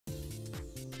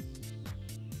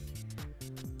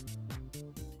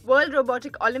World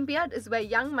Robotic Olympiad is where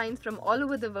young minds from all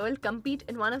over the world compete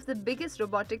in one of the biggest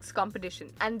robotics competition,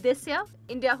 and this year,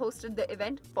 India hosted the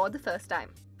event for the first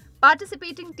time.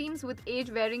 Participating teams with age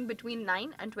varying between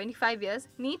 9 and 25 years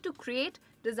need to create,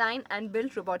 design and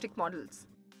build robotic models.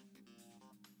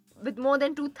 With more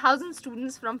than 2,000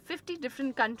 students from 50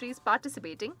 different countries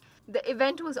participating, the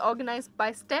event was organized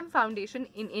by STEM Foundation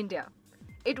in India.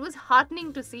 It was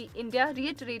heartening to see India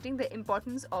reiterating the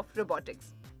importance of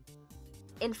robotics.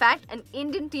 In fact, an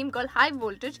Indian team called High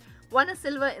Voltage won a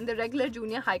silver in the regular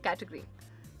junior high category.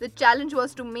 The challenge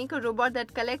was to make a robot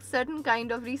that collects certain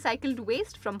kind of recycled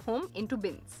waste from home into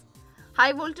bins.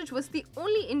 High Voltage was the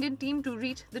only Indian team to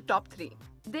reach the top 3.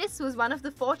 This was one of the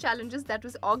 4 challenges that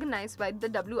was organized by the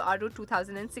WRO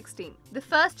 2016. The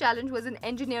first challenge was an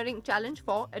engineering challenge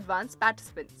for advanced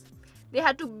participants. They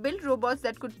had to build robots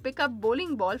that could pick up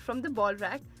bowling ball from the ball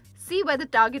rack, see where the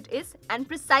target is, and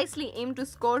precisely aim to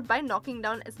score by knocking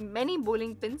down as many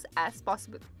bowling pins as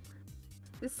possible.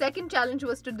 The second challenge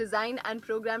was to design and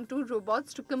program 2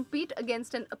 robots to compete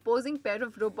against an opposing pair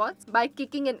of robots by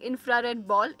kicking an infrared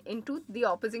ball into the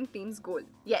opposing team's goal.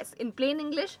 Yes, in plain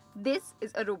English, this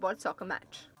is a robot soccer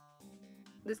match.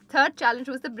 The third challenge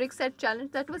was the brick set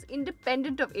challenge that was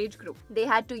independent of age group. They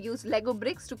had to use Lego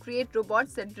bricks to create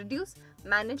robots that reduce,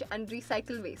 manage and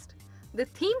recycle waste. The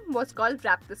theme was called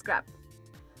Wrap the Scrap.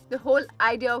 The whole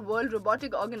idea of World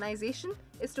Robotic Organization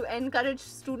is to encourage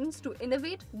students to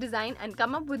innovate, design and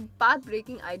come up with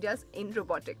path-breaking ideas in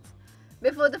robotics.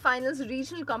 Before the finals,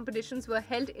 regional competitions were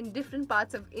held in different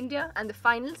parts of India and the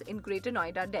finals in Greater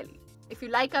Noida, Delhi. If you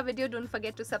like our video, don't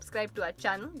forget to subscribe to our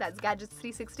channel, that's Gadgets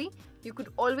 360. You could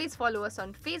always follow us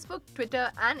on Facebook,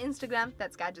 Twitter and Instagram,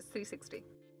 that's Gadgets 360.